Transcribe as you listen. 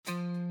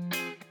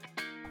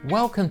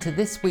Welcome to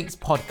this week's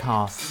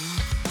podcast.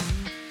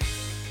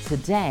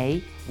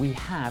 Today we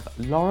have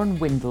Lauren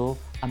Windle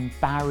and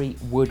Barry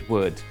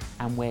Woodward,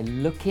 and we're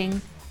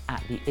looking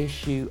at the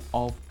issue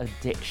of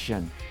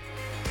addiction.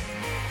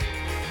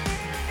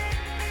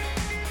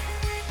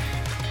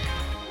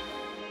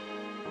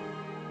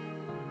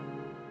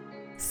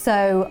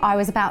 So I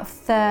was about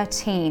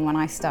 13 when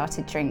I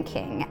started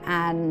drinking,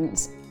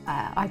 and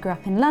I grew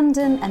up in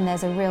London, and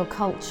there's a real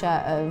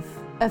culture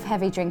of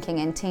heavy drinking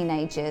in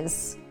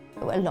teenagers.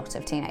 A lot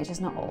of teenagers,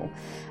 not all.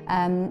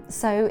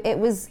 So it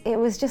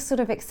was just sort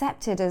of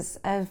accepted as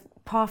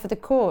part of the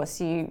course.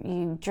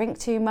 You drink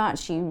too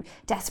much, you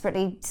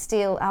desperately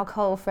steal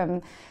alcohol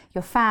from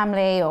your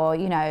family, or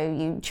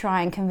you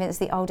try and convince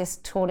the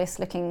oldest, tallest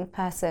looking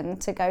person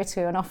to go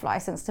to an off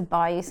license to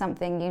buy you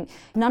something.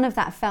 None of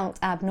that felt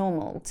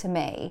abnormal to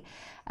me.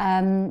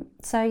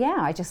 So yeah,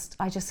 I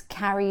just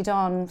carried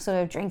on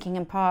sort of drinking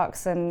in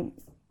parks and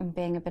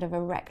being a bit of a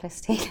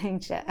reckless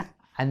teenager.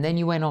 And then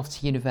you went off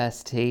to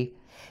university.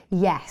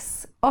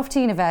 Yes, off to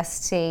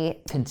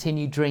university.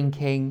 Continued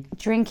drinking.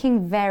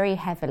 Drinking very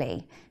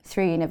heavily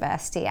through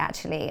university,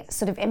 actually,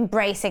 sort of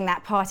embracing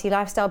that party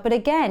lifestyle. But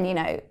again,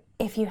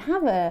 if you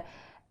have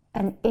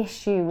an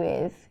issue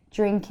with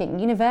drinking,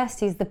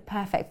 university is the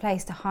perfect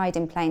place to hide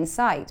in plain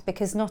sight,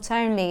 because not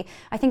only,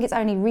 I think it's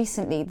only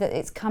recently that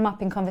it's come up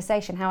in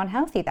conversation how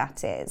unhealthy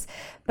that is,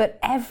 but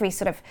every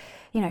sort of,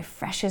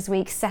 Freshers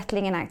Week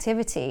settling in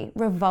activity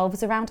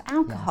revolves around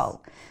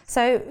alcohol.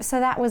 Yes. So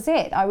that was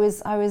it. I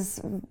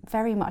was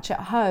very much at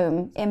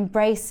home,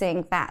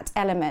 embracing that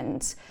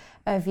element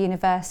of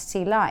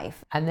university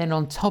life. And then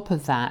on top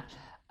of that,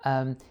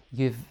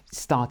 you've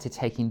started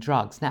taking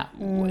drugs. Now,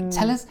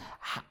 tell us,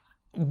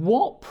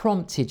 what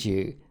prompted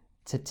you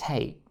to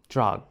take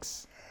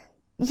drugs?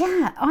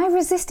 Yeah, I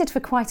resisted for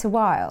quite a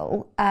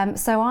while.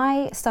 So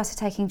I started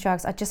taking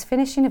drugs. I just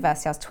finished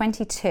university, I was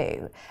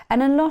 22.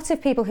 And a lot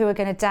of people who were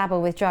going to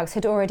dabble with drugs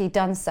had already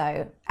done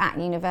so at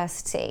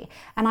university.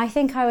 And I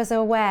think I was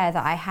aware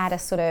that I had a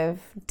sort of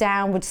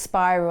downward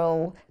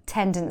spiral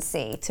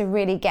tendency to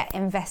really get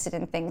invested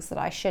in things that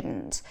I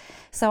shouldn't.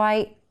 So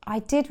I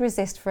did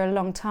resist for a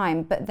long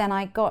time, but then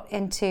I got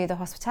into the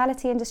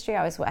hospitality industry.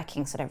 I was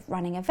working sort of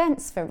running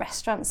events for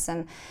restaurants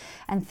and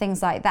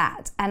things like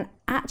that. And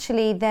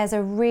actually there's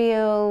a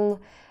real,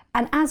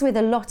 and as with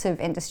a lot of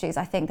industries,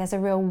 I think there's a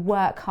real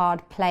work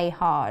hard, play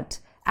hard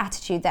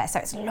attitude there. So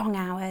it's long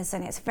hours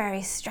and it's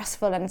very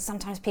stressful, and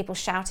sometimes people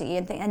shout at you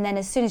and then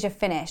as soon as you're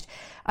finished,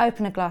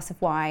 open a bottle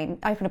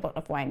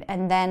of wine,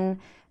 and then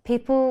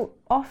people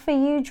offer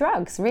you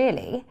drugs,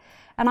 really.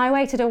 And I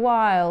waited a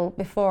while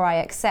before I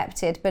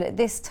accepted, but at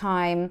this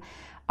time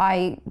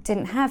I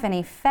didn't have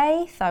any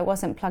faith. I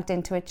wasn't plugged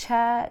into a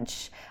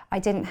church. I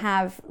didn't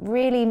have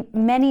really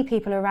many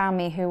people around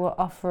me who were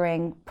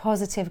offering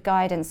positive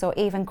guidance or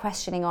even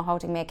questioning or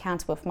holding me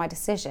accountable for my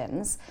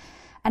decisions.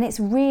 And it's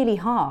really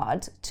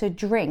hard to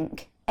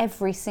drink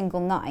every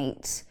single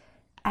night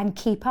and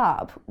keep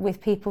up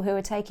with people who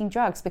are taking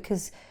drugs,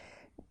 because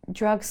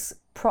drugs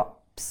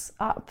props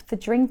up the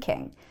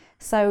drinking.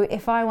 So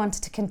if I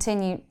wanted to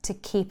continue to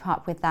keep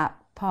up with that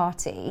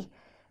party,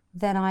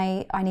 then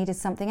I needed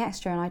something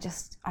extra, and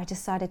I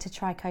decided to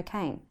try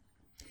cocaine.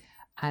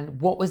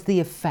 And what was the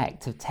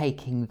effect of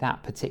taking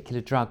that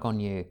particular drug on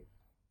you?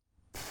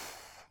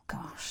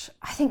 Gosh,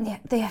 I think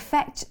the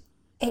effect,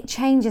 it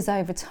changes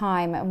over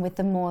time and with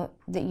the more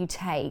that you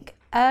take.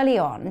 Early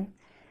on,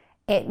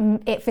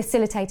 it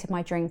facilitated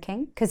my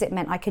drinking, because it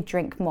meant I could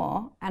drink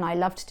more, and I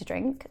loved to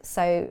drink.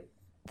 So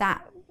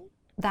that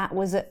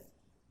was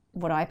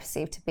what I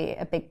perceived to be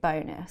a big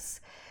bonus.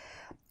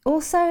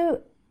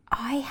 Also,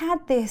 I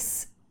had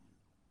this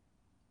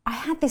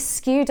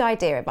skewed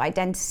idea of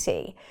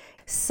identity.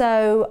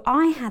 So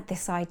I had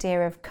this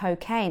idea of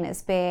cocaine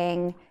as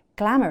being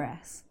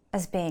glamorous,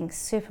 as being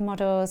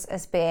supermodels,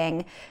 as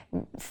being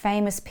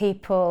famous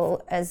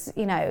people, as,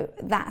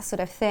 that sort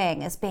of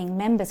thing, as being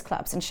members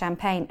clubs and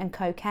champagne and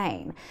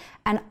cocaine.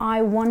 And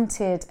I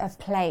wanted a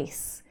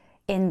place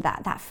in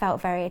that. That felt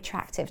very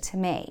attractive to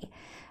me.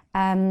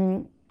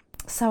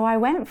 So I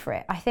went for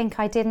it. I think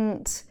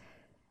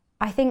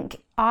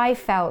I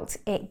felt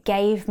it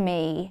gave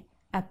me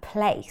a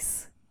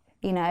place,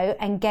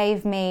 and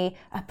gave me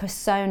a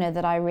persona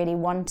that I really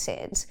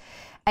wanted.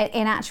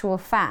 In actual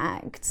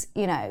fact,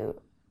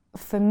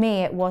 for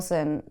me, it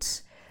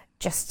wasn't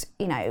just,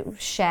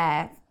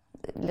 share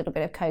a little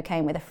bit of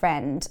cocaine with a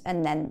friend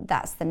and then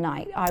that's the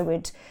night. I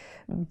would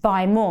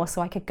buy more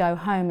so I could go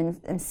home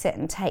and sit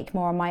and take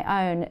more on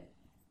my own.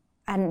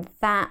 And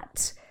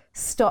that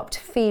stopped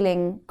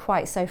feeling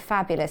quite so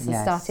fabulous and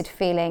started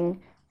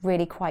feeling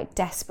really quite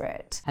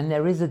desperate. And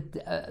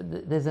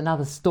there's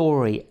another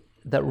story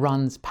that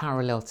runs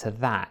parallel to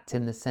that,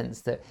 in the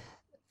sense that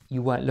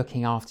you weren't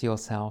looking after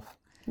yourself.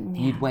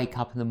 Yeah. You'd wake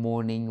up in the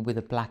morning with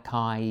a black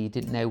eye, you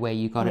didn't know where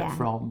you got it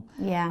from.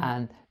 Yeah.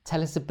 And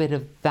tell us a bit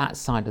of that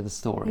side of the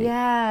story.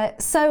 Yeah,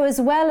 so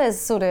as well as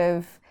sort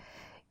of,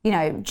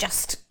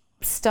 just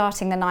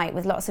starting the night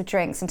with lots of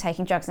drinks and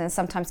taking drugs, and then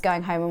sometimes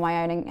going home on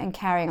my own and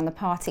carrying on the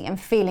party and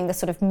feeling the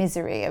sort of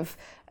misery of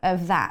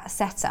that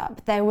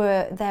setup. There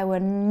were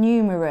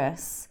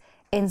numerous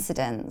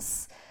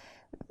incidents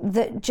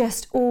that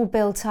just all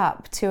built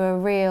up to a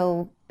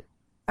real,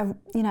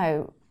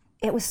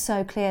 it was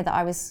so clear that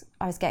I was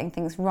getting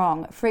things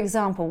wrong. For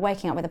example,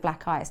 waking up with a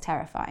black eye is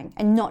terrifying,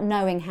 and not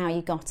knowing how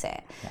you got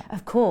it,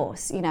 of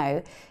course,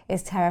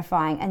 is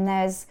terrifying. And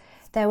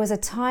there was a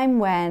time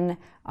when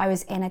I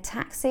was in a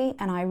taxi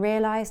and I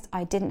realised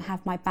I didn't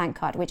have my bank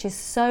card, which is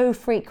so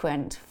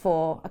frequent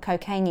for a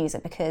cocaine user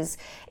because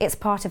it's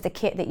part of the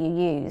kit that you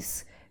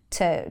use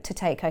to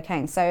take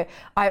cocaine. So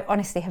I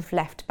honestly have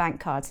left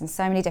bank cards in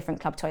so many different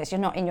club toilets. You're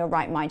not in your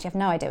right mind, you have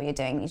no idea what you're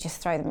doing, you just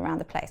throw them around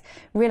the place.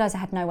 Realised I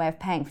had no way of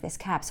paying for this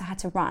cab, so I had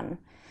to run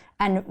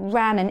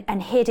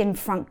and hid in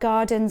front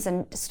gardens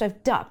and sort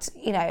of ducked,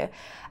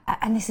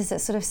 and this is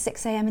at sort of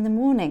 6 a.m. in the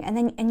morning. And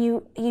then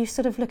you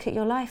sort of look at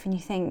your life and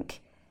you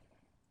think,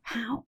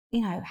 how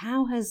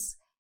has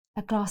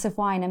a glass of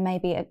wine and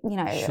maybe a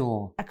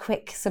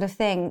quick sort of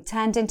thing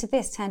turned into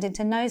this, turned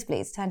into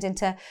nosebleeds, turned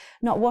into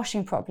not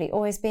washing properly,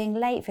 always being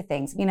late for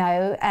things,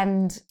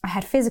 and I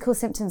had physical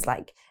symptoms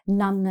like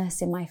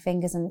numbness in my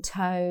fingers and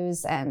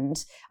toes,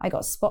 and I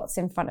got spots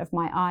in front of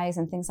my eyes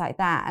and things like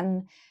that,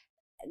 and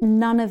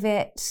none of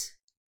it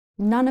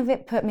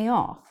put me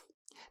off.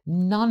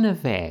 None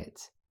of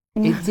it.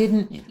 It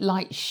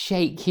didn't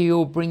shake you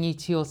or bring you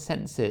to your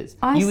senses.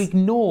 You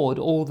ignored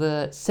all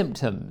the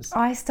symptoms.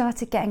 I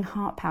started getting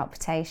heart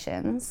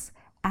palpitations,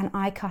 and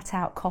I cut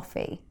out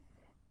coffee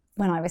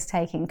when I was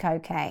taking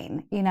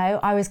cocaine.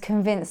 I was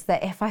convinced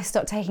that if I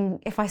stopped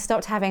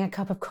having a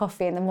cup of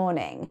coffee in the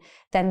morning,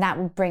 then that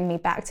would bring me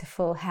back to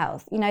full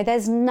health.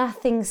 There's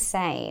nothing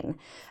sane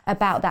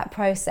about that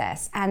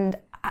process, and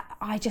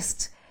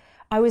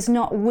I was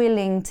not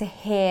willing to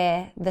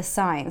hear the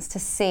signs, to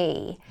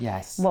see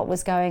what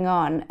was going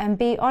on and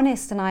be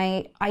honest. And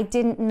I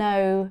didn't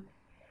know,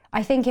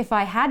 I think if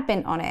I had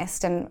been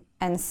honest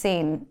and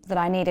seen that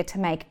I needed to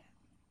make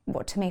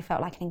what to me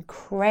felt like an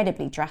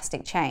incredibly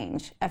drastic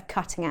change of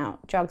cutting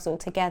out drugs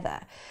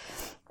altogether,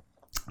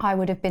 I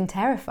would have been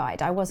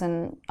terrified. I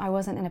wasn't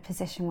in a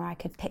position where I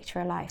could picture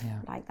a life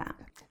like that.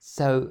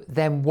 So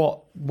then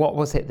what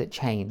was it that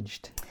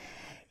changed?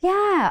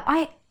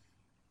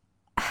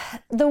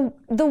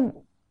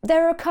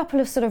 There are a couple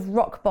of sort of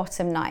rock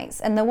bottom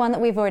nights, and the one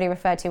that we've already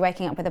referred to,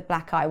 waking up with a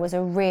black eye, was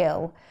a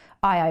real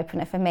eye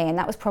opener for me, and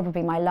that was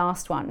probably my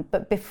last one.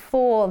 But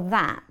before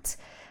that,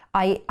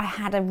 I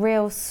had a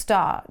real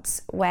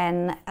start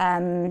when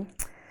I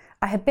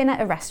had been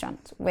at a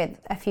restaurant with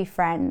a few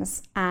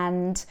friends,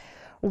 and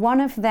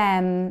one of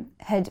them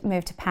had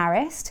moved to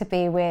Paris to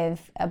be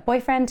with a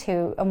boyfriend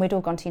and we'd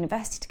all gone to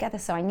university together,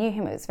 so I knew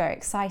him. It was very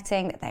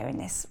exciting that they were in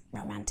this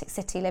romantic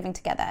city living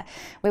together.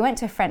 We went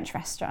to a French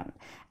restaurant,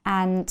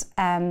 and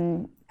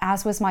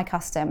as was my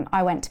custom,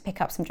 I went to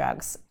pick up some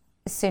drugs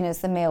as soon as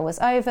the meal was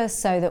over,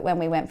 so that when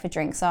we went for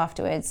drinks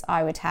afterwards,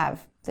 I would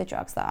have the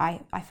drugs that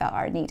I felt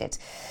I needed.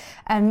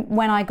 And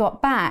when I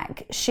got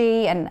back,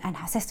 she and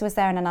her sister was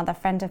there, and another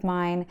friend of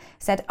mine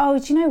said, "Oh,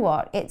 do you know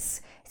what?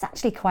 It's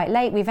actually quite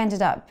late. We've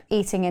ended up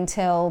eating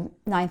until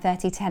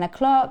 9:30, 10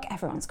 o'clock.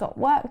 Everyone's got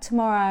work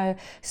tomorrow,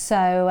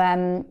 so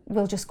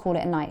we'll just call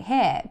it a night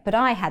here." But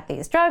I had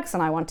these drugs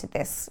and I wanted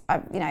this,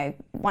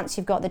 once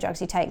you've got the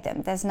drugs, you take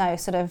them. There's no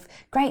sort of,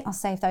 great, I'll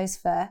save those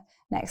for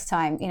next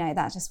time.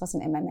 That just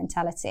wasn't in my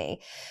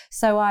mentality.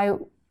 So I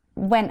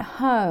went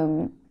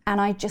home and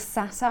I just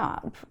sat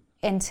up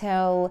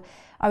until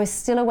I was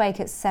still awake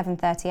at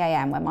 7:30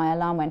 a.m. when my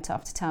alarm went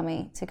off to tell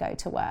me to go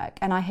to work.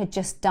 And I had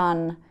just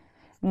done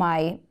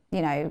my,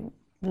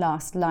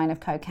 last line of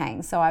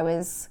cocaine. So I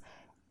was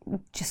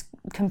just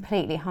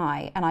completely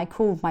high. And I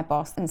called my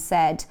boss and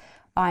said,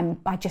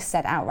 I just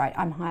said outright,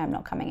 "I'm high, I'm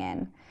not coming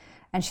in."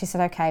 And she said,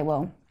 "Okay,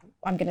 well,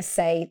 I'm going to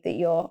say that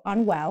you're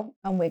unwell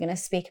and we're going to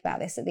speak about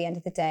this at the end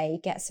of the day,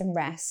 get some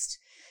rest."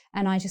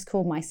 And I just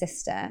called my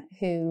sister,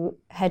 who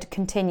had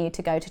continued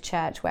to go to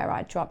church where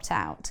I dropped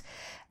out.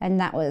 And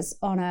that was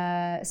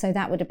so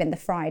that would have been the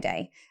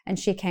Friday. And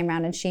she came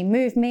round and she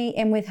moved me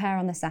in with her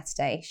on the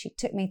Saturday. She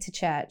took me to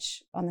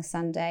church on the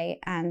Sunday,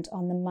 and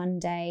on the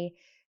Monday,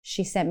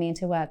 she sent me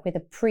into work with a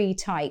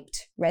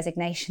pre-typed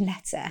resignation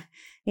letter.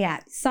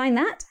 Yeah, sign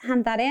that,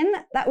 hand that in.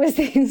 That was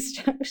the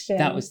instruction.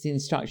 That was the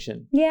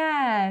instruction.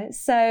 Yeah.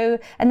 So,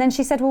 and then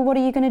she said, "Well, what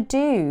are you going to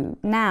do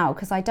now?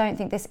 Because I don't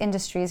think this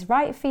industry is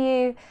right for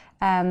you,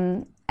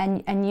 and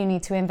you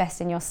need to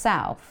invest in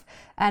yourself."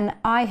 And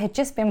I had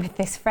just been with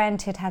this friend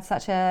who'd had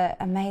such an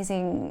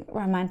amazing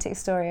romantic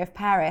story of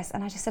Paris.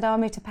 And I just said, "Oh, I'll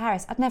move to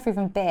Paris." I'd never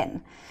even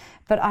been.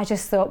 But I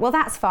just thought, well,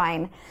 that's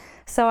fine.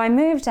 So I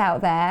moved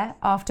out there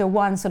after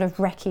one sort of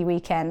recce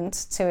weekend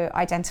to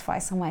identify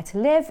somewhere to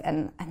live,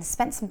 and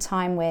spent some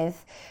time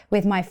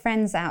with my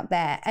friends out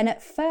there. And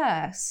at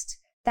first,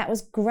 that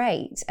was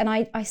great. And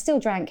I still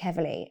drank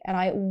heavily,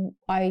 and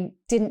I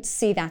didn't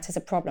see that as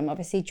a problem.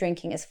 Obviously,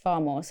 drinking is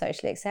far more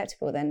socially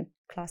acceptable than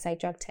Class A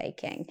drug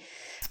taking.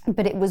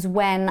 But it was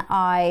when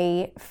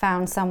I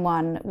found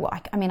someone,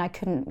 I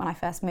couldn't, when I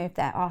first moved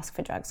there, ask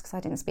for drugs because I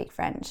didn't speak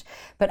French.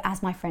 But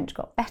as my French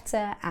got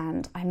better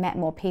and I met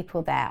more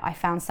people there, I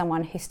found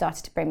someone who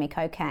started to bring me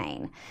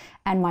cocaine.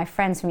 And my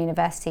friends from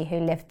university who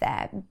lived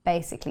there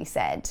basically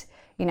said,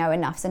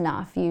 enough's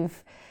enough.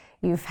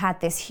 You've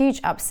had this huge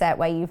upset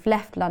where you've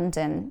left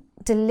London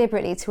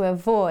deliberately to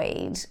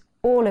avoid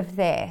all of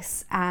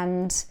this,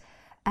 and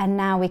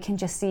now we can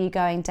just see you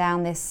going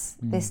down this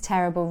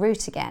terrible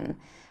route again.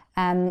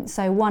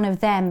 So one of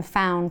them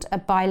found a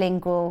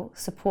bilingual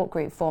support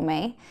group for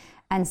me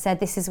and said,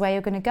 this is where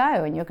you're going to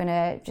go, and you're going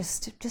to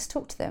just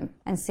talk to them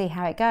and see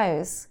how it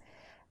goes.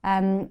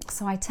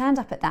 So I turned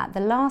up at that. The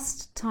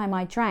last time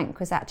I drank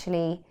was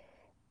actually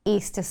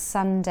Easter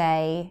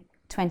Sunday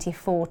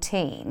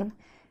 2014,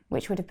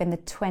 which would have been the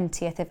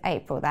 20th of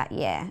April that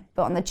year.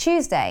 But on the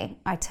Tuesday,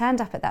 I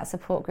turned up at that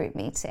support group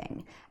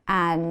meeting,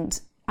 and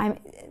at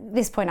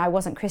this point I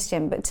wasn't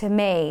Christian, but to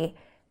me,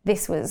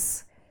 this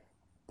was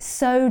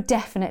so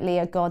definitely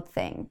a God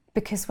thing.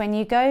 Because when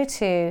you go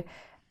to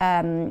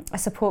a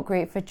support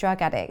group for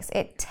drug addicts,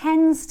 it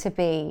tends to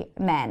be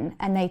men,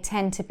 and they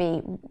tend to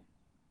be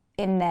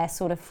in their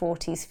sort of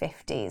 40s,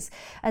 50s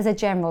as a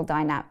general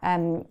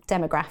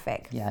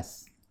demographic.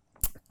 Yes.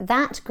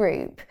 That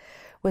group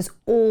was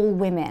all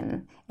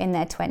women in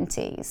their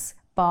 20s,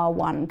 bar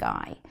one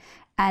guy.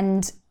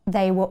 And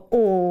they were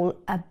all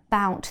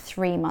about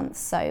 3 months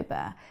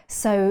sober.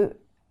 So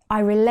I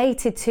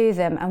related to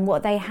them, and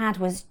what they had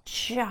was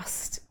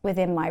just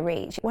within my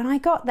reach. When I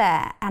got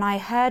there and I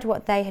heard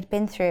what they had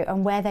been through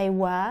and where they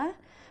were,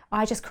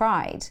 I just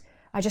cried.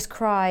 I just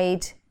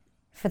cried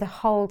for the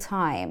whole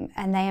time.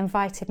 And they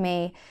invited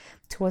me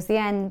towards the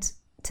end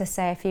to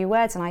say a few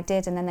words, and I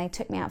did, and then they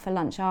took me out for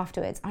lunch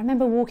afterwards. I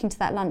remember walking to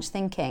that lunch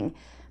thinking,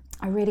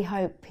 I really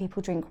hope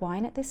people drink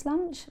wine at this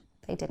lunch.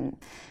 They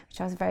didn't,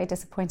 which I was very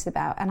disappointed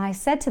about. And I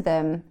said to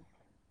them,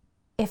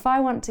 if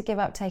I want to give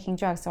up taking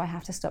drugs, do I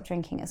have to stop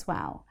drinking as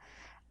well?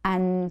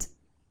 And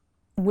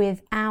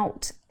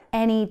without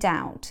any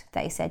doubt,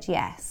 they said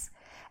yes.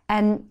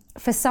 And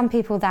for some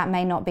people that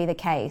may not be the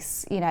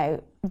case,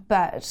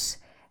 but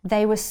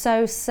they were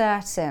so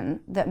certain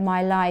that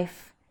my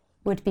life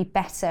would be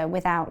better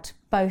without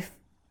both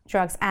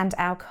drugs and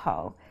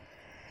alcohol,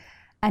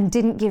 and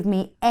didn't give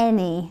me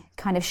any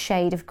kind of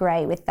shade of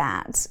grey with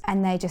that.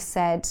 And they just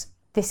said,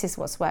 this is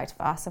what's worked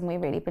for us, and we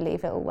really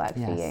believe it will work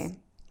for you.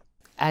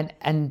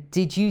 And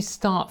did you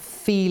start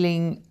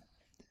feeling,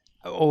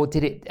 or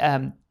did it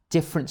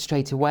different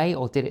straight away,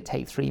 or did it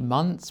take 3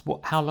 months?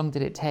 How long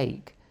did it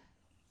take?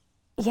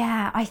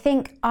 Yeah, I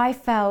think I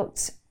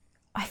felt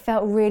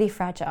really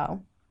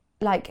fragile.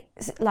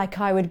 Like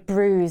I would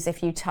bruise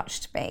if you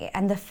touched me.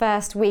 And the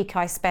first week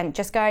I spent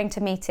just going to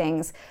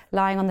meetings,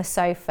 lying on the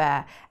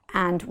sofa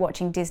and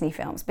watching Disney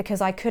films, because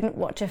I couldn't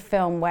watch a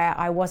film where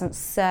I wasn't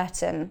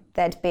certain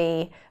there'd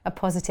be a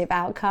positive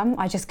outcome.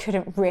 I just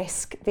couldn't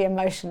risk the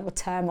emotional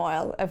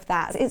turmoil of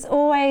that. It's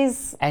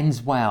always...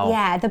 ends well.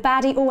 Yeah, the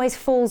baddie always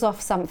falls off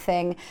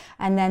something,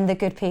 and then the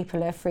good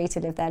people are free to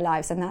live their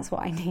lives, and that's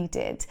what I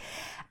needed.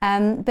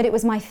 But it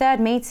was my third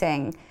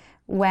meeting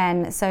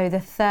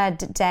the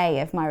third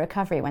day of my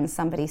recovery, when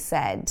somebody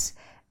said,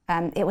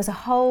 it was a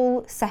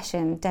whole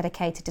session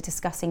dedicated to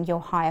discussing your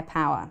higher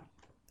power.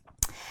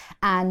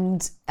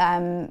 And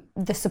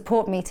the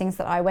support meetings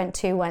that I went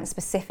to weren't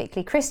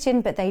specifically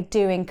Christian, but they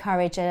do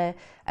encourage a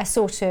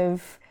sort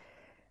of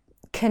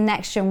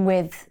connection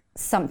with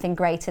something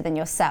greater than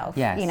yourself.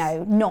 Yes.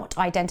 Not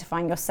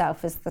identifying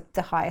yourself as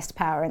the highest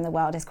power in the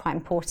world is quite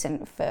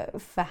important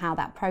for how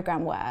that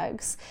program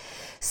works.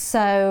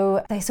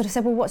 So they sort of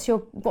said, well,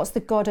 what's the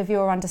God of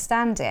your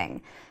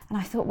understanding? And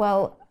I thought,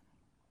 well,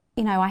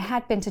 I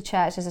had been to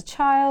church as a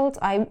child.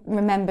 I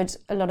remembered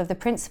a lot of the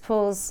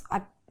principles.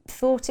 I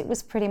thought it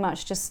was pretty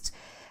much just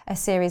a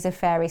series of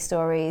fairy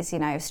stories,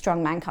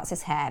 strong man cuts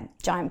his hair,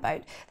 giant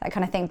boat, that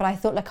kind of thing. But I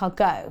thought, look, I'll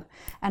go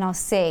and I'll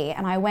see.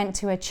 And I went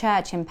to a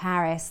church in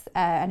Paris,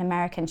 an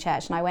American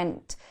church, and I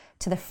went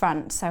to the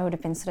front. So I would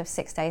have been sort of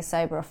 6 days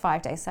sober or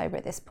 5 days sober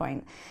at this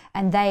point.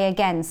 And they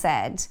again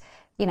said,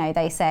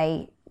 they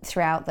say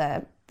throughout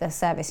the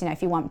service,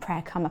 if you want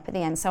prayer, come up at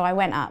the end. So I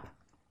went up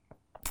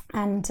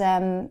and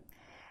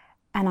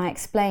I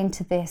explained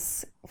to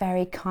this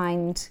very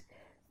kind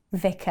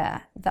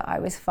vicar that I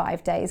was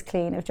 5 days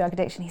clean of drug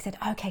addiction. He said,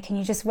 okay, can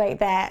you just wait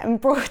there? And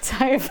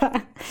brought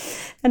over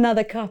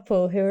another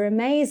couple who were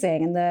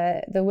amazing. And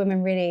the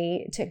woman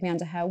really took me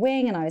under her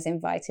wing, and I was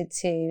invited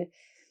to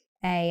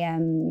a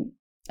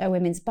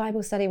women's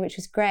Bible study, which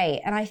was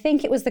great. And I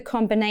think it was the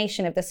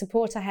combination of the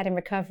support I had in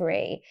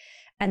recovery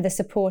and the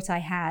support I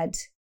had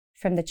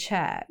from the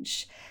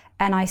church.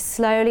 And I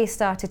slowly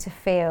started to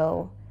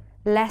feel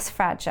less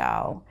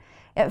fragile.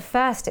 At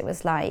first it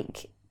was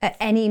like, at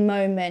any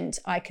moment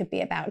I could be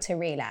about to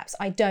relapse.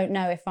 I don't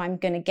know if I'm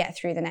going to get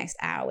through the next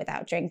hour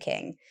without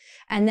drinking.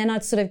 And then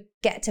I'd sort of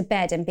get to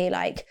bed and be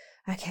like,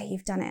 okay,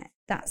 you've done it.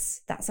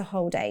 that's a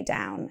whole day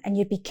down. And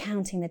you'd be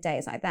counting the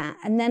days like that.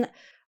 And then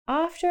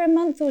after a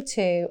month or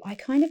two, I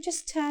kind of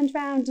just turned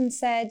around and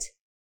said,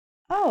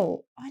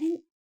 oh, I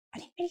didn't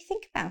really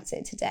think about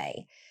it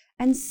today.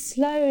 And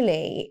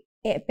slowly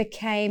it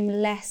became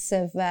less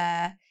of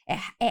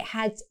it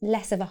had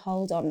less of a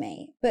hold on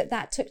me. But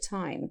that took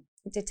time.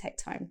 It did take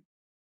time.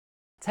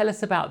 Tell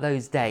us about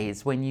those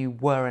days when you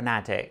were an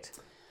addict.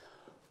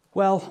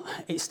 Well,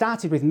 it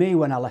started with me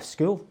when I left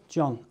school,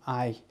 John.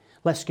 I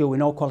left school with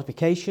no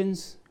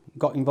qualifications,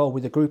 got involved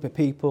with a group of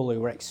people who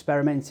were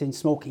experimenting,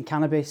 smoking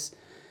cannabis,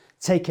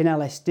 taking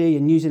LSD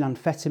and using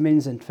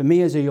amphetamines. And for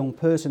me as a young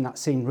person, that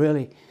seemed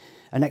really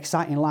an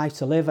exciting life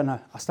to live. And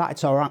I started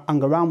to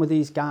hang around with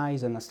these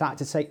guys, and I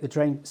started to take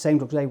the same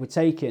drugs they were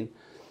taking.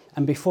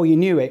 And before you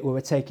knew it, we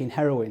were taking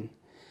heroin.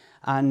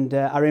 And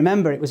I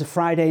remember it was a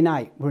Friday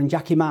night. We're in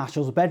Jackie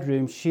Marshall's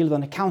bedroom. She lived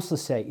on a council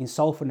estate in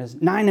Salford.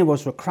 And 9 of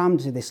us were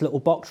crammed in this little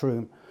box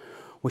room.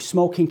 We're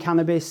smoking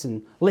cannabis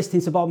and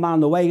listening to Bob Marley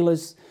and the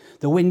Wailers.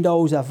 The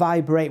windows are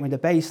vibrating with the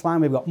bass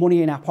line. We've got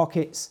money in our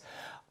pockets.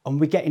 And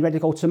we're getting ready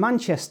to go to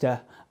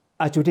Manchester,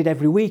 as we did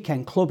every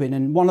weekend, clubbing.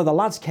 And one of the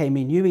lads came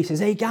in, he says,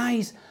 hey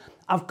guys,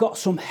 I've got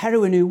some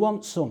heroin, who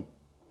wants some?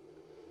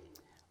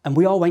 And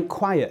we all went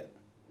quiet.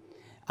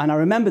 And I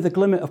remember the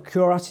glimmer of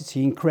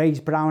curiosity in Craig's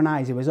brown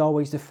eyes. He was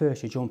always the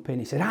first to jump in.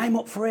 He said, I'm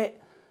up for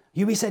it.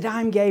 Huey said,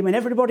 I'm game. And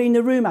everybody in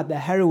the room had their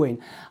heroin.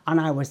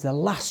 And I was the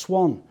last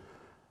one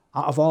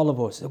out of all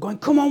of us. They're going,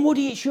 come on,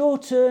 Woody, it's your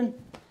turn.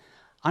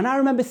 And I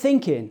remember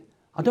thinking,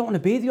 I don't want to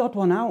be the odd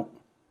one out.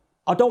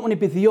 I don't want to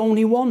be the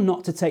only one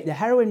not to take the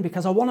heroin,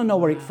 because I want to know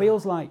what it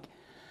feels like.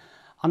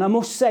 And I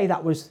must say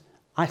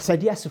I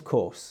said yes, of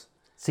course.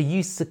 So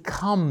you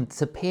succumbed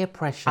to peer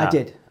pressure? I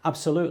did,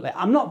 absolutely.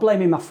 I'm not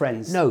blaming my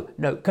friends. No.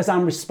 Because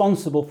I'm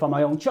responsible for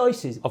my own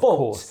choices. Of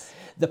course.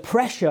 The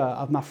pressure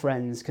of my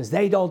friends, because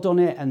they'd all done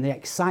it, and the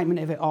excitement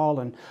of it all,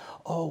 and,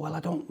 oh, well, I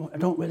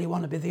don't really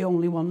want to be the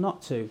only one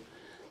not to.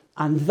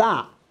 And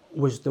that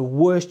was the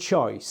worst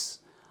choice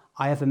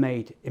I ever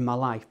made in my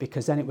life,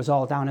 because then it was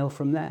all downhill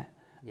from there.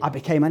 Yeah. I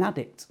became an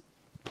addict.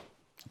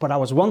 But I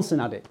was once an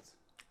addict.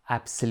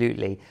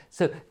 Absolutely.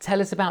 So tell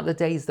us about the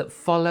days that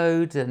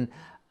followed, and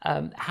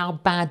how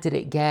bad did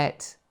it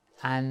get?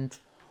 And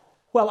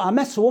well, I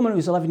met a woman who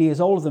was 11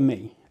 years older than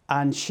me,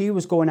 and she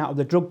was going out with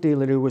a drug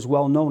dealer who was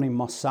well known in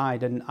Moss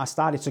Side, and I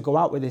started to go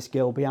out with this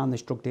girl behind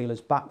this drug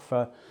dealer's back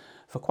for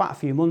quite a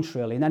few months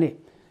really, and then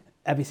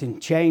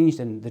everything changed,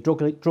 and the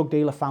drug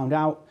dealer found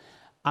out,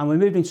 and we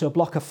moved into a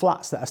block of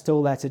flats that are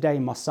still there today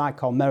in Moss Side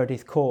called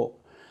Meredith Court.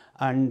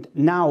 And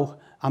now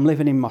I'm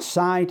living in Moss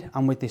Side.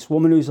 I'm with this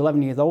woman who's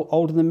 11 years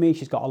older than me.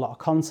 She's got a lot of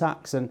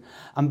contacts. And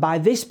by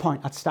this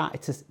point, I'd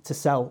started to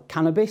sell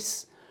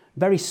cannabis,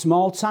 very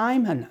small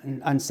time,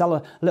 and sell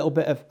a little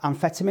bit of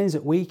amphetamines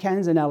at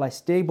weekends and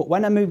LSD. But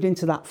when I moved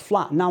into that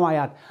flat, now I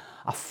had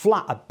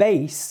a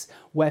base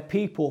where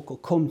people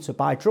could come to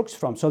buy drugs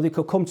from. So they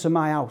could come to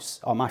my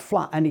house or my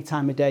flat any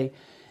time of day,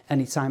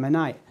 any time of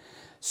night.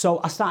 So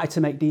I started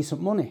to make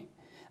decent money.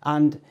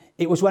 And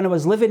it was when I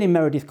was living in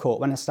Meredith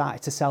Court when I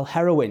started to sell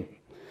heroin.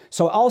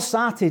 So it all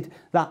started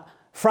that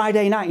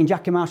Friday night in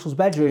Jackie Marshall's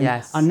bedroom.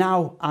 Yes. And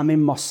now I'm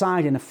in Moss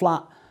Side in a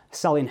flat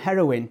selling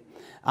heroin.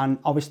 And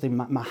obviously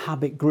my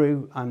habit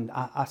grew, and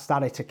I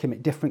started to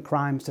commit different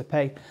crimes to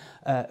pay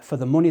for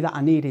the money that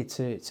I needed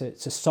to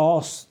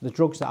source the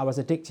drugs that I was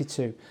addicted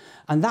to.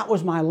 And that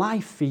was my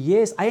life for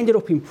years. I ended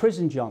up in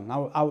prison, John.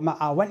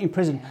 I went in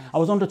prison. Yes. I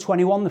was under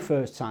 21 the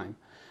first time,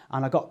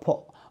 and I got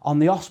put on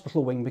the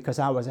hospital wing because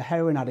I was a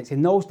heroin addict.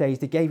 In those days,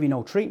 they gave you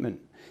no treatment.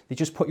 They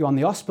just put you on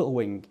the hospital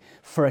wing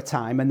for a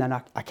time, and then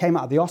I came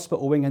out of the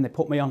hospital wing and they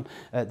put me on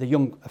the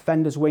young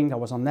offenders wing. I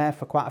was on there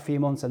for quite a few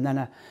months, and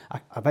then I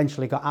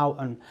eventually got out,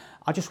 and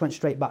I just went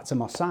straight back to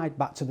my side,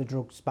 back to the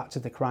drugs, back to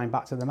the crime,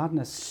 back to the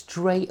madness.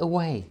 Straight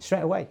away?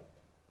 Straight away.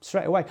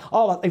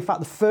 Oh, in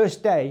fact, the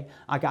first day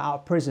I got out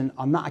of prison,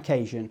 on that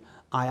occasion,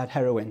 I had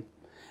heroin.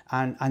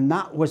 And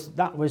that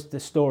was the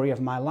story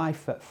of my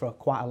life for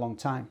quite a long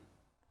time.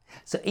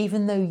 So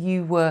even though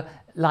you were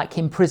like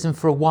in prison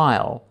for a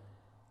while,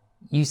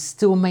 you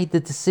still made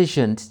the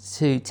decision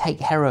to take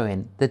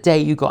heroin the day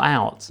you got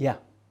out? Yeah.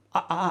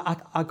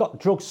 I got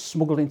drugs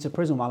smuggled into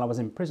prison while I was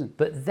in prison.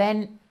 But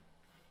then,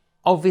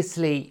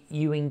 obviously,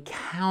 you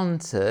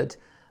encountered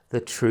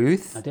the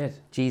truth. I did.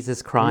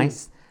 Jesus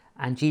Christ.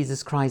 And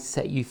Jesus Christ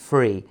set you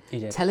free.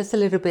 He did. Tell us a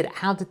little bit,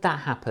 how did that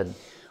happen?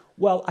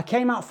 Well, I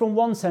came out from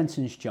one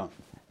sentence, John.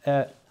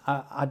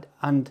 I'd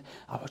done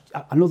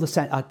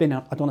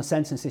a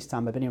sentence this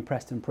time. I've been in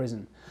Preston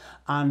prison,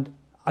 and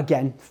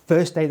again,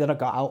 first day that I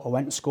got out, I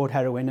went and scored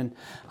heroin, and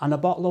I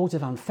bought loads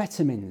of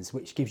amphetamines,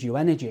 which gives you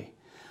energy,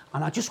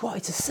 and I just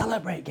wanted to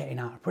celebrate getting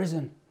out of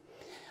prison,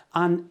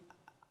 and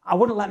I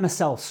wouldn't let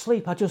myself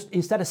sleep.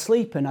 Instead of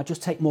sleeping, I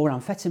just take more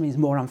amphetamines,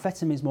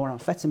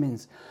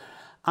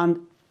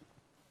 and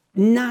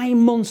 9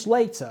 months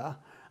later,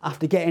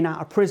 after getting out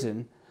of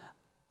prison,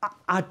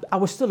 I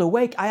was still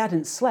awake. I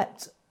hadn't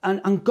slept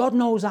And God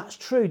knows that's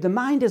true. The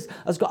mind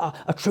has got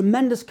a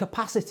tremendous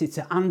capacity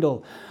to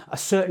handle a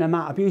certain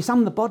amount of abuse,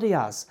 and the body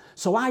has.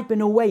 So I'd been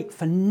awake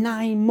for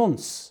 9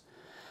 months.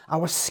 I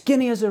was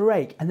skinny as a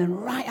rake, and then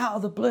right out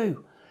of the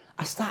blue,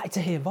 I started to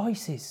hear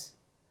voices.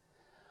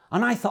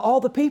 And I thought all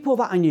the people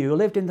that I knew who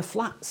lived in the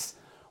flats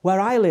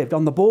where I lived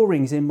on the bull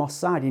rings in Moss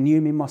Side, in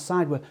Newman Moss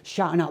Side, were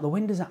shouting out the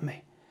windows at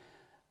me.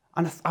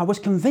 And I was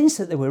convinced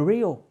that they were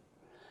real.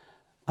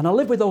 And I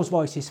lived with those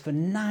voices for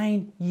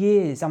 9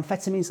 years.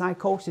 Amphetamine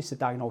psychosis, the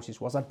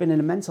diagnosis was. I'd been in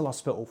a mental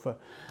hospital for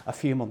a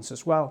few months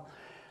as well.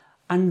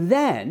 And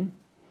then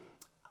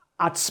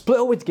I'd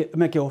split up with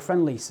my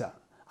girlfriend, Lisa,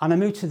 and I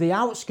moved to the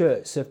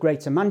outskirts of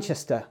Greater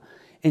Manchester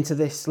into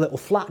this little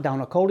flat down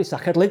a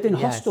cul-de-sac. I'd lived in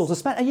hostels. I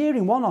spent a year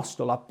in one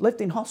hostel. I've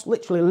lived in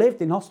literally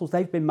lived in hostels.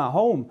 They've been my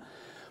home.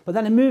 But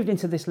then I moved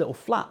into this little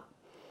flat.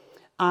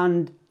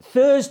 And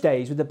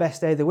Thursdays were the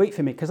best day of the week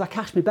for me because I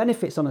cashed my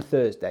benefits on a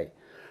Thursday.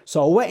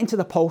 So I went into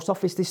the post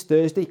office this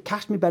Thursday,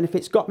 cashed my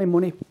benefits, got my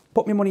money,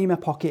 put my money in my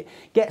pocket,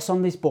 gets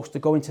on this bus to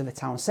go into the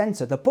town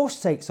centre. The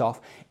bus takes off,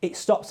 it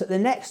stops at the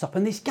next stop,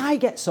 and this guy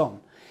gets on.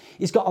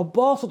 He's got a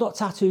bottle dot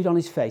tattooed on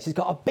his face, he's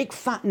got a big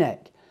fat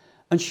neck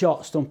and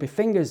short stumpy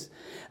fingers.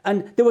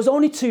 And there was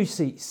only 2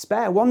 seats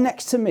spare, one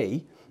next to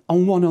me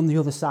and one on the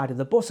other side of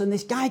the bus. And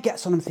this guy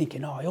gets on, I'm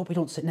thinking, oh, I hope he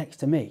don't sit next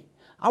to me.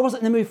 I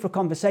wasn't in the mood for a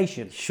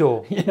conversation.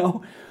 Sure. You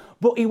know?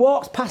 But he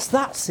walks past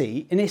that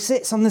seat and he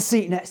sits on the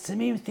seat next to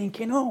me. I'm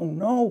thinking, oh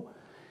no.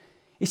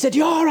 He said,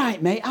 you all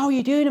right, mate? How are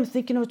you doing? I'm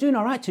thinking, I was doing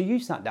all right till you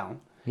sat down.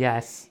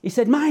 Yes. He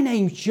said, my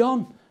name's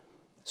John.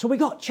 So we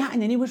got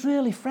chatting and he was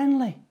really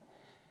friendly.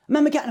 I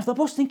remember getting off the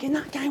bus thinking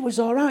that guy was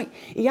all right.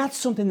 He had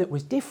something that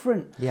was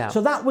different. Yeah.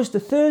 So that was the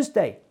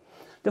Thursday.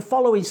 The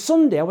following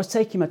Sunday, I was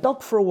taking my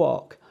dog for a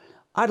walk.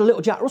 I had a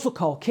little Jack Russell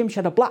called Kim. She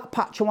had a black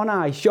patch on one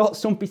eye, short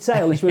stumpy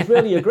tail, and she was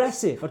really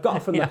aggressive. I'd got her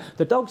from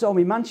the dog's home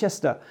in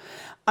Manchester.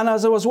 And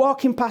as I was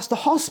walking past the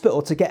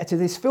hospital to get her to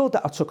this field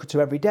that I took her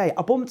to every day,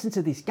 I bumped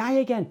into this guy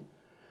again.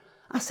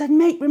 I said,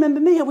 mate, remember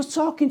me? I was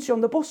talking to you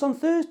on the bus on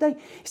Thursday.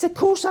 He said, of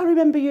course I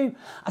remember you.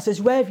 I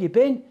says, where have you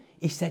been?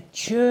 He said,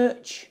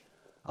 church.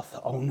 I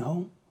thought, oh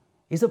no,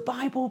 he's a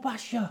Bible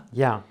basher.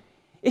 Yeah.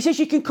 He says,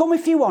 you can come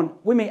if you want.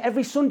 We meet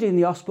every Sunday in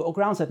the hospital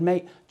grounds. I said,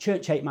 mate,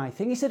 church ain't my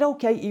thing. He said,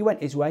 okay. He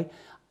went his way.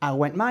 I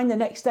went mine the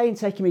next day and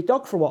taking my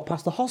dog for a walk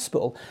past the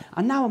hospital.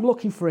 And now I'm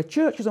looking for a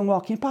church as I'm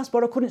walking past,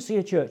 but I couldn't see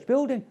a church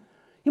building.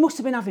 He must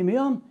have been having me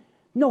on.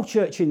 No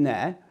church in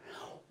there.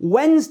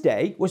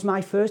 Wednesday was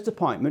my first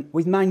appointment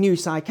with my new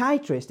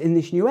psychiatrist in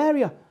this new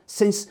area.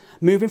 Since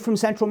moving from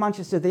central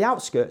Manchester to the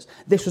outskirts,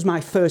 this was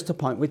my first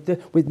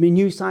appointment with my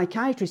new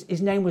psychiatrist.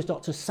 His name was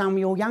Dr.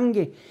 Samuel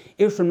Yangi.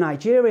 He was from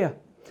Nigeria.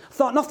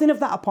 Thought nothing of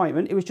that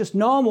appointment. It was just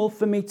normal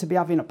for me to be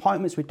having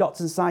appointments with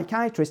doctors and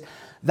psychiatrists.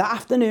 That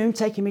afternoon,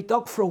 taking my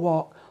dog for a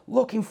walk,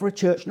 looking for a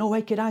church. No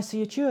way could I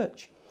see a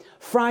church.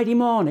 Friday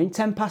morning,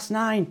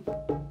 9:10.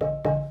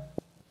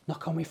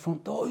 Knock on my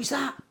front door. Who's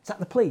that? Is that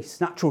the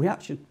police? Natural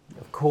reaction.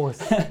 Of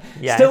course.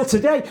 Yeah. Still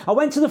today. I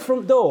went to the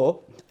front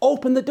door,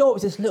 opened the door, it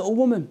was this little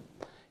woman.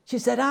 She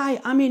said,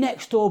 hi, I'm your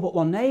next door but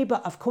one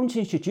neighbour. I've come to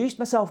introduce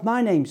myself.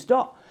 My name's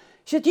Dot.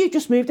 She said, you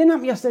just moved in,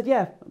 haven't you? I said,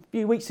 yeah, a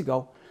few weeks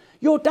ago.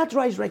 Your dad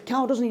raised red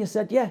cow, doesn't he? I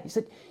said, yeah. She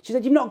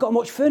said, you've not got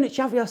much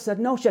furniture, have you? I said,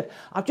 no. She said,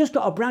 I've just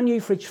got a brand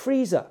new fridge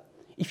freezer.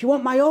 If you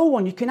want my old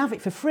one, you can have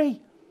it for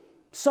free.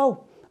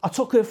 So I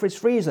took her fridge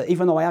freezer,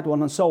 even though I had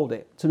one, and sold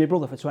it to my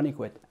brother for 20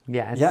 quid.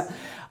 Yes. Yeah.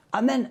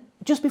 And then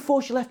just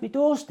before she left my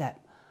doorstep,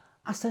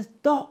 I said,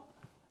 Dot,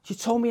 she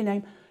told me her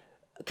name.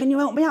 Can you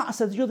help me out? I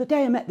said, the other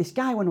day I met this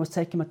guy when I was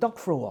taking my dog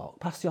for a walk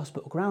past the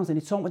hospital grounds,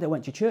 and he told me they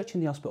went to church in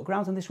the hospital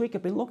grounds, and this week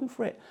I've been looking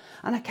for it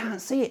and I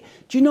can't see it.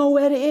 Do you know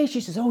where it is? She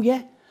says, oh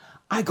yeah,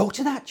 I go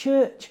to that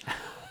church.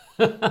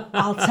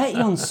 I'll take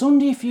you on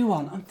Sunday if you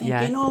want. I'm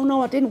thinking, oh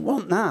no, I didn't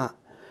want that.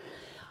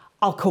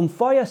 I'll come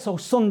for you. So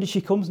Sunday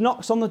she comes,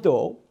 knocks on the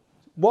door,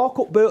 walk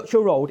up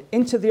Birchall Road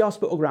into the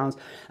hospital grounds,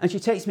 and she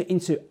takes me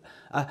into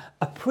a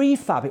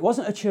prefab. It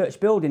wasn't a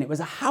church building, it was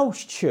a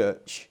house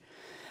church.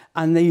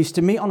 And they used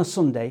to meet on a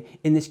Sunday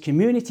in this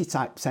community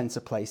type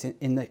centre place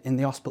in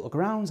the hospital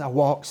grounds. I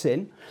walks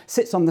in,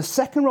 sits on the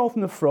second row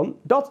from the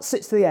front, Dot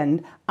sits to the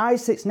end, I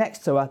sits next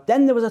to her.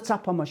 Then there was a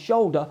tap on my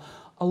shoulder.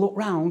 I look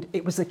round,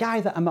 it was the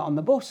guy that I met on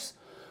the bus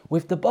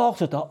with the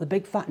border dot, the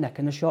big fat neck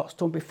and the short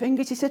stumpy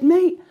fingers. He said,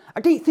 mate, I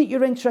didn't think you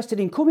were interested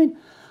in coming.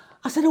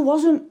 I said, I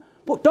wasn't.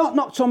 But Dot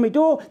knocked on my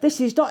door. This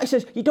is Dot. He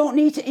says, you don't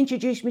need to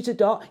introduce me to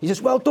Dot. He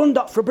says, well done,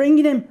 Dot, for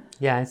bringing him.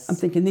 Yes. I'm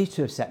thinking, these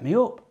two have set me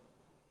up.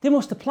 They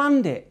must have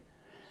planned it.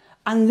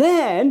 And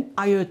then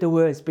I heard the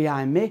words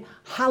behind me,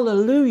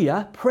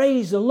 hallelujah,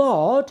 praise the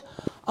Lord.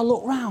 I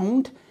looked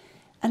round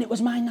and it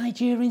was my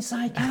Nigerian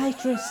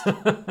psychiatrist.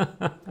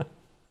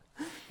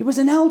 He was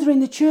an elder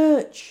in the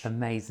chururch.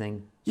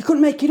 Amazing. You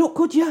couldn't make it up,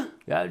 could you?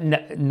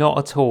 No, not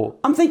at all.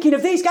 I'm thinking,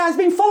 have these guys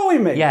been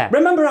following me? Yeah.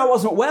 Remember, I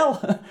wasn't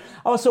well.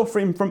 I was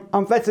suffering from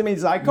amphetamine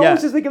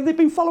psychosis. Thinking, they've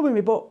been following me,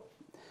 but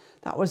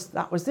that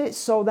was it.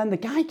 So then the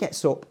guy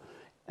gets up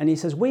and he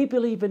says, we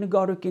believe in a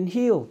God who can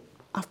heal.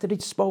 After he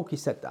spoke, he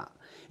said that.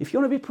 If you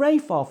want to be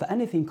prayed for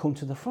anything, come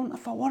to the front. I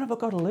thought, what have I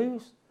got to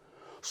lose?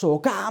 So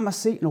I got out of my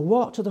seat and I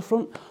walked to the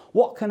front.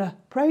 What can I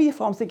pray with you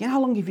for? I'm thinking,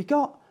 how long have you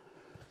got?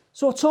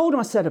 So I told him,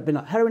 I said, I've been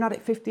a heroin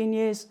addict 15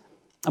 years.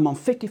 I'm on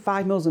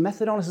 55 mils of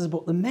methadone. I says,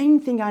 but the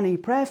main thing I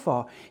need prayer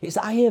for is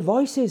that I hear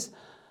voices.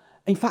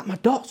 In fact, my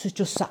doctor's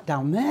just sat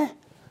down there.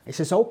 He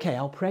says, okay,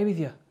 I'll pray with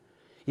you.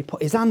 He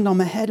put his hand on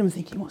my head. I'm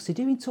thinking, what's he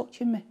doing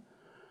touching me?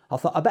 I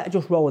thought, I better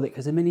just roll with it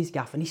because I'm in his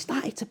gaff. And he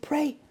started to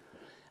pray.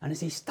 And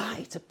as he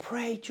started to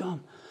pray,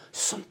 John,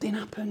 something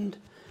happened.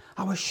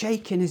 I was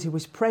shaking as he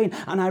was praying.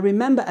 And I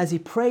remember as he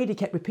prayed, he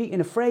kept repeating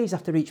a phrase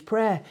after each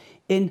prayer,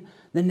 in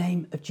the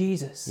name of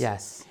Jesus.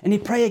 Yes. And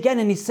he'd pray again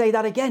and he'd say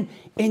that again,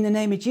 in the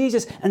name of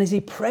Jesus. And as he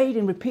prayed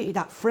and repeated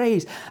that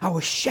phrase, I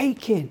was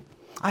shaking.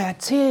 I had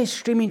tears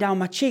streaming down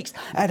my cheeks.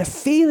 I had a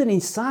feeling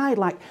inside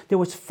like there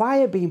was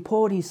fire being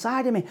poured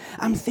inside of me.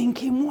 I'm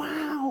thinking,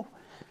 wow,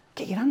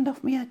 get your hand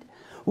off me head.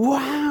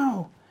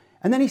 Wow.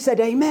 And then he said,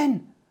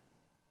 amen.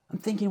 I'm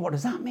thinking, what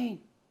does that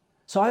mean?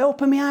 So I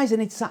opened my eyes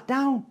and he'd sat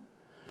down.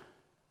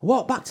 I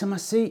walked back to my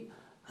seat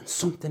and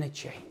something had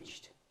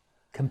changed.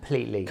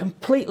 Completely.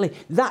 Completely.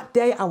 That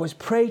day I was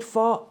prayed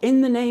for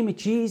in the name of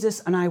Jesus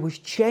and I was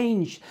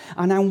changed.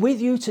 And I'm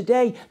with you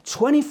today,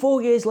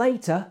 24 years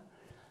later,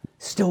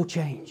 still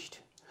changed.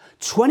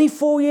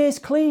 24 years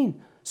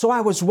clean. So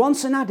I was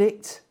once an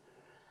addict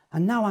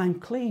and now I'm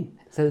clean.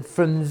 So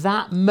from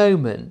that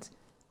moment,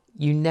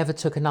 you never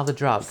took another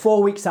drug?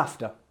 4 weeks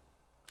after.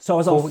 So I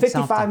was on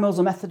 55 after. mils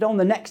of methadone.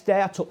 The next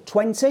day I took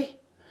 20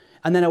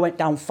 and then I went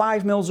down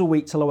 5 mils a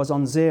week till I was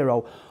on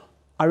 0.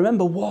 I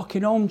remember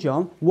walking home,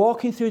 John,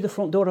 walking through the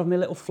front door of my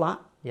little flat,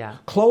 Yeah.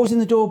 closing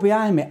the door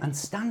behind me and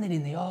standing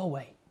in the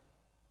hallway.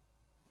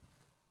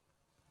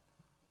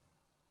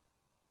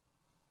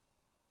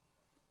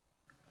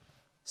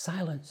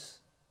 Silence.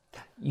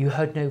 You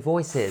heard no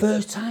voices?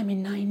 First time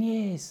in 9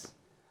 years.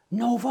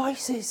 No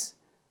voices.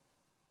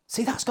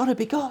 See, that's got to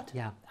be God.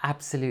 Yeah,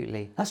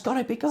 absolutely. That's got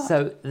to be God.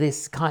 So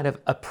this kind of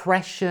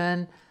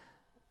oppression,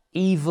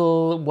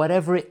 evil,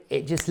 whatever,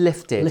 it just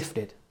lifted.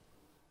 Lifted.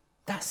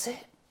 That's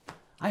it.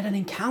 I had an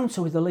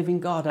encounter with the living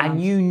God. And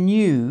you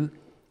knew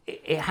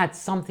it had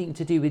something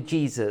to do with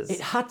Jesus. It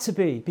had to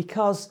be,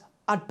 because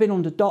I'd been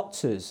under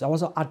doctors.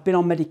 I'd been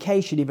on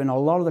medication, even a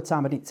lot of the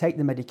time I didn't take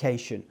the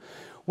medication.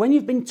 When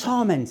you've been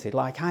tormented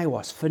like I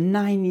was for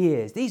 9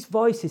 years, these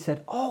voices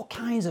said all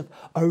kinds of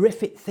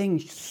horrific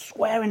things,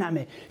 swearing at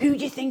me. Who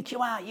do you think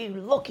you are? You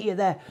lucky you're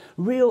there.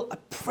 Real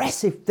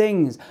oppressive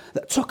things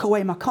that took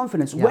away my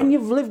confidence. Yeah. When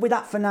you've lived with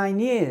that for 9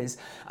 years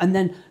and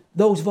then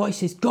those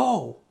voices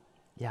go,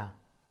 Yeah.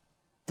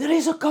 there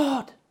is a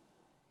God.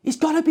 He's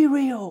got to be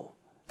real.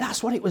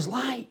 That's what it was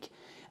like.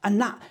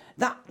 And that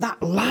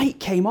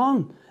light came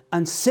on.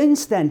 And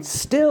since then,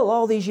 still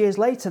all these years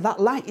later, that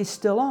light is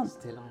still on.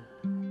 Still on.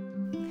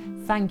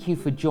 Thank you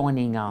for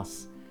joining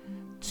us.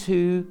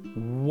 2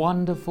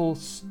 wonderful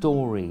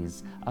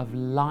stories of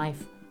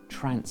life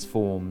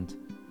transformed.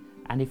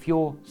 And if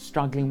you're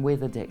struggling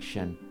with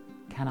addiction,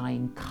 can I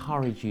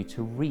encourage you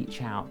to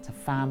reach out to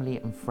family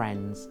and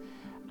friends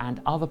and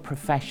other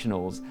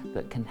professionals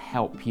that can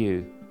help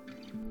you.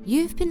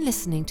 You've been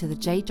listening to the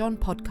J.John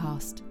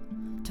podcast.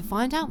 To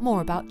find out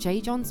more about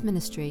J.John's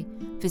ministry,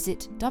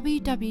 visit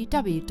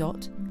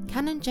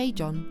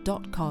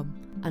www.canonjjohn.com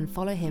and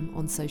follow him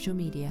on social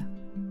media.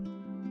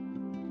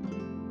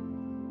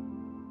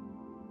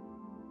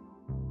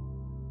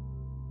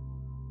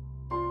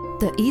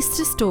 The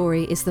Easter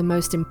story is the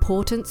most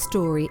important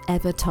story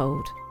ever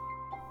told.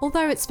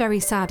 Although it's very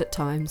sad at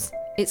times,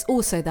 it's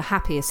also the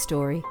happiest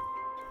story.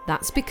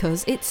 That's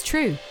because it's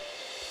true.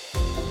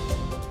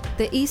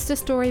 The Easter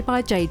story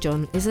by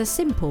J.John is a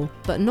simple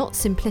but not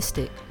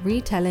simplistic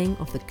retelling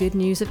of the good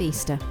news of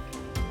Easter.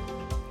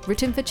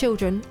 Written for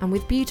children and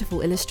with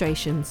beautiful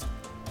illustrations,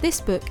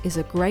 this book is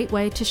a great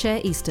way to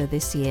share Easter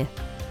this year.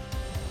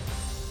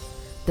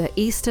 The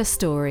Easter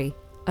Story,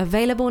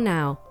 available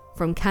now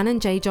from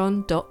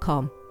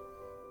canonjjohn.com.